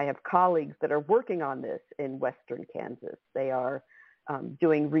 I have colleagues that are working on this in western Kansas. They are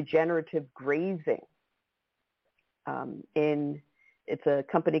doing regenerative grazing. It's a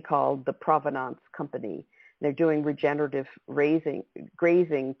company called the Provenance Company. They're doing regenerative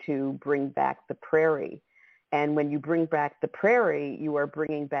grazing to bring back the prairie. And when you bring back the prairie, you are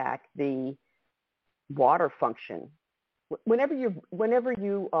bringing back the water function. Whenever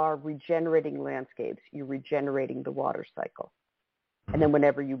you are regenerating landscapes, you're regenerating the water cycle. And then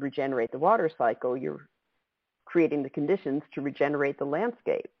whenever you regenerate the water cycle, you're creating the conditions to regenerate the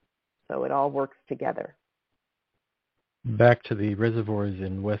landscape. So it all works together. Back to the reservoirs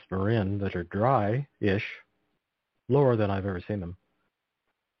in West Marin that are dry-ish, lower than I've ever seen them.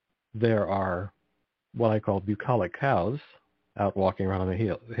 There are what I call bucolic cows out walking around on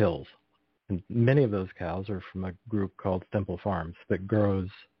the hills. And many of those cows are from a group called Stemple Farms that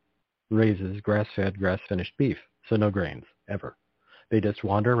raises grass-fed, grass-finished beef, so no grains, ever. They just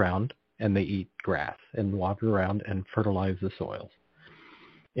wander around and they eat grass and wander around and fertilize the soils.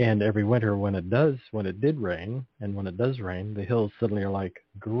 And every winter when it did rain, and when it does rain, the hills suddenly are like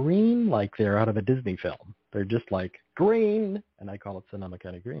green, like they're out of a Disney film. They're just like green, and I call it Sonoma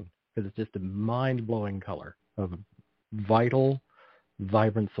County green, because it's just a mind-blowing color of vital,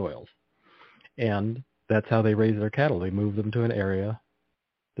 vibrant soils. And that's how they raise their cattle. They move them to an area.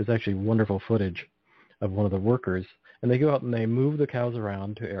 There's actually wonderful footage of one of the workers, and they go out and they move the cows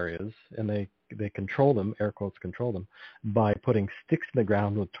around to areas, and they control them, air quotes control them, by putting sticks in the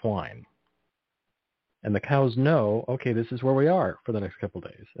ground with twine. And the cows know, okay, this is where we are for the next couple of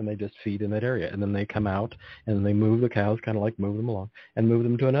days, and they just feed in that area. And then they come out, and they move the cows, kind of like move them along, and move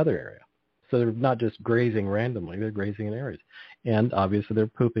them to another area. So they're not just grazing randomly, they're grazing in areas. And obviously they're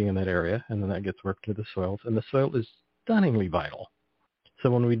pooping in that area, and then that gets worked into the soils, and the soil is stunningly vital.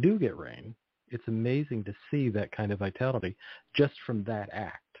 So when we do get rain, it's amazing to see that kind of vitality just from that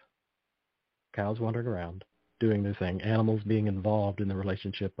act. Cows wandering around, doing their thing, animals being involved in the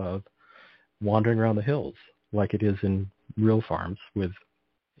relationship of wandering around the hills, like it is in real farms with,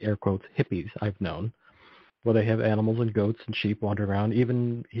 air quotes, hippies I've known, where they have animals and goats and sheep wandering around.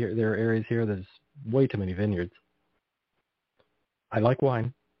 Even here, there are areas here there's way too many vineyards. I like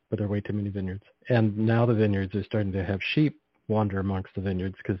wine, but there are way too many vineyards. And now the vineyards are starting to have sheep wander amongst the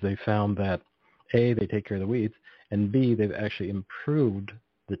vineyards because they found that, A, they take care of the weeds, and B, they've actually improved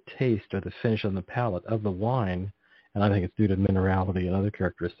the taste or the finish on the palate of the wine, and I think it's due to minerality and other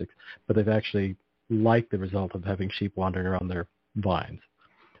characteristics, but they've actually liked the result of having sheep wandering around their vines.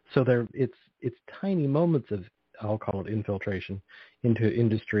 So it's tiny moments of, I'll call it infiltration, into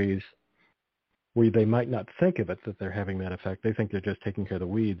industries where they might not think of it that they're having that effect. They think they're just taking care of the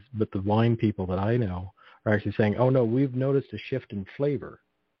weeds, but the wine people that I know are actually saying, oh no, we've noticed a shift in flavor,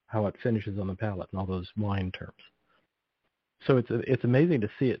 how it finishes on the palate, and all those wine terms. So it's amazing to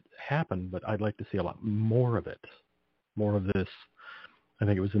see it happen, but I'd like to see a lot more of it, more of this. I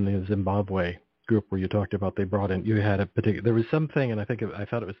think it was in the Zimbabwe group where you talked about they brought in, you had a particular, there was something, and I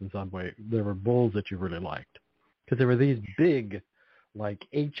thought it was in some way, there were bulls that you really liked. Because there were these big, like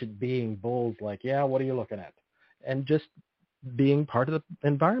ancient being bulls, like, yeah, what are you looking at? And just being part of the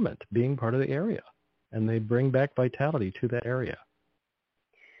environment, being part of the area. And they bring back vitality to that area.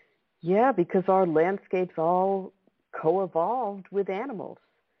 Yeah, because our landscapes all co-evolved with animals.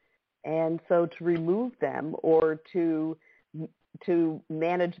 And so to remove them or to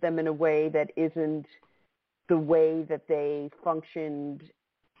manage them in a way that isn't the way that they functioned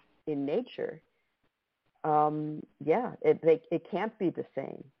in nature, it can't be the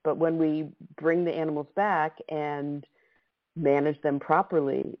same. But when we bring the animals back and manage them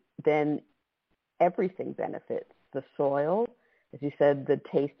properly, then everything benefits. The soil, as you said, the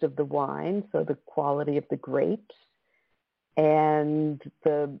taste of the wine, so the quality of the grapes, and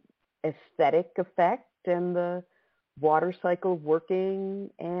the aesthetic effect and the water cycle working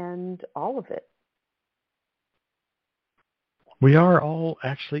and all of it. We are all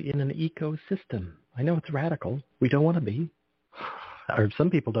actually in an ecosystem. I know it's radical. We don't want to be. Or some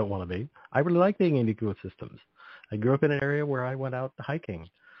people don't want to be. I really like being in ecosystems. I grew up in an area where I went out hiking.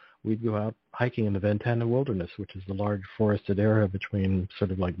 We'd go out hiking in the Ventana Wilderness, which is the large forested area between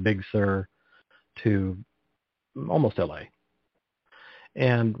sort of like Big Sur to almost LA.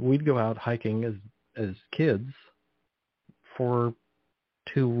 And we'd go out hiking as kids for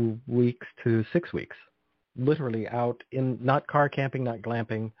 2 weeks to 6 weeks, literally out in, not car camping, not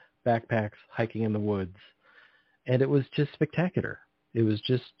glamping, backpacks, hiking in the woods. And it was just spectacular. It was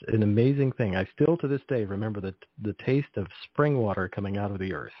just an amazing thing. I still to this day remember the taste of spring water coming out of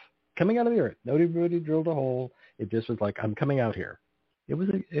the earth. Coming out of the earth. Nobody drilled a hole. It just was like, I'm coming out here. It was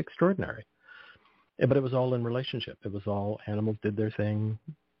extraordinary. But it was all in relationship. It was all animals did their thing.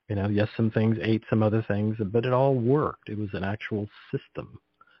 Yes, some things ate some other things, but it all worked. It was an actual system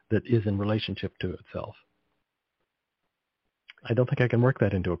that is in relationship to itself. I don't think I can work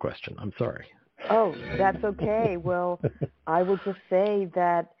that into a question. I'm sorry. Oh, that's okay. Well, I will just say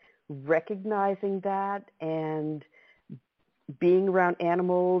that recognizing that and being around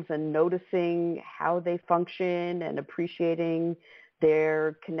animals and noticing how they function and appreciating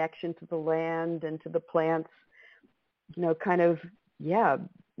their connection to the land and to the plants,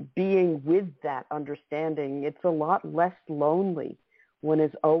 being with that understanding, it's a lot less lonely. One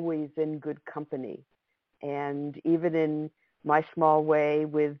is always in good company. And even in my small way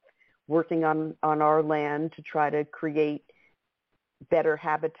with working on our land to try to create better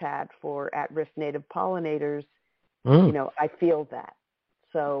habitat for at-risk native pollinators, I feel that.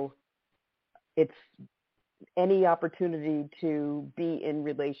 So it's any opportunity to be in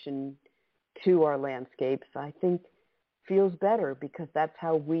relation to our landscapes, I think, feels better because that's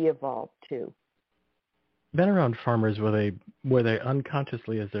how we evolved too. Been around farmers where they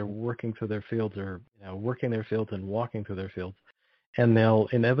unconsciously, as they're working through their fields or working their fields and walking through their fields, and they'll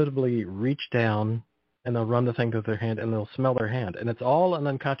inevitably reach down and they'll run the thing through their hand and they'll smell their hand, and it's all an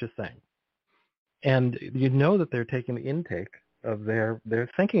unconscious thing. And you know that they're taking the intake of they're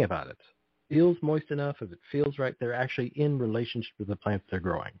thinking about it. Feels moist enough, if it feels right, they're actually in relationship with the plants they're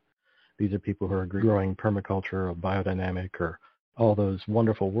growing. These are people who are growing permaculture or biodynamic or all those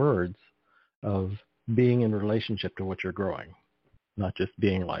wonderful words of being in relationship to what you're growing, not just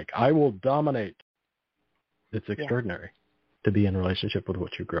being like, I will dominate. It's extraordinary to be in relationship with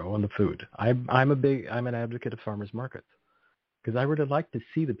what you grow and the food. I'm an advocate of farmers markets because I really like to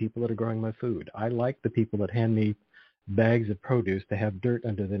see the people that are growing my food. I like the people that hand me bags of produce to have dirt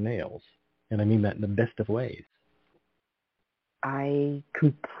under their nails. And I mean that in the best of ways. I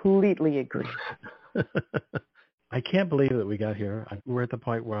completely agree. I can't believe that we got here. We're at the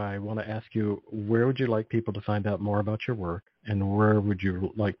point where I want to ask you, where would you like people to find out more about your work, and where would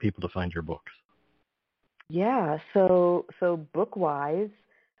you like people to find your books? Yeah, so book-wise,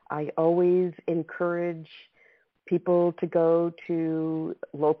 I always encourage people to go to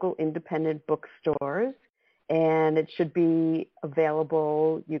local independent bookstores, and it should be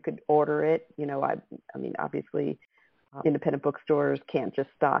available. You could order it. I mean, obviously, independent bookstores can't just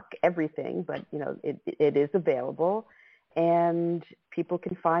stock everything, but, it is available. And people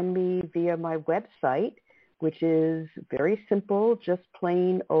can find me via my website, which is very simple, just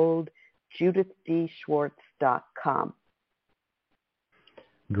plain old JudithDSchwartz.com.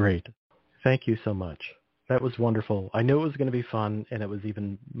 Great. Thank you so much. That was wonderful. I knew it was going to be fun, and it was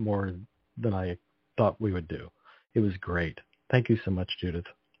even more than I thought we would do. It was great. Thank you so much, Judith.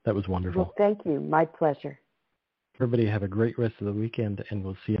 That was wonderful. Well, thank you. My pleasure. Everybody have a great rest of the weekend, and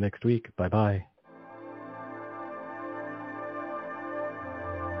we'll see you next week. Bye-bye.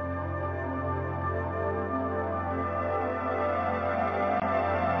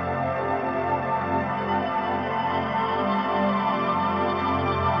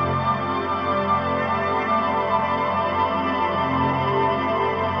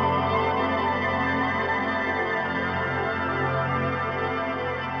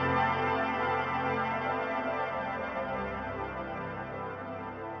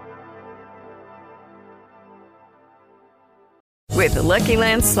 With the Lucky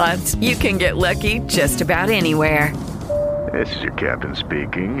Land Slots, you can get lucky just about anywhere. This is your captain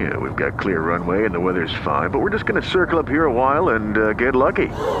speaking. We've got clear runway and the weather's fine, but we're just going to circle up here a while and get lucky.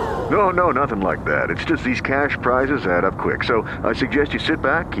 No, nothing like that. It's just these cash prizes add up quick. So I suggest you sit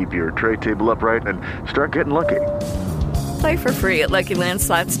back, keep your tray table upright, and start getting lucky. Play for free at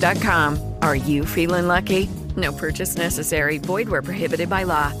LuckyLandSlots.com. Are you feeling lucky? No purchase necessary. Void where prohibited by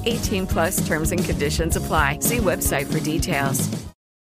law. 18+ terms and conditions apply. See website for details.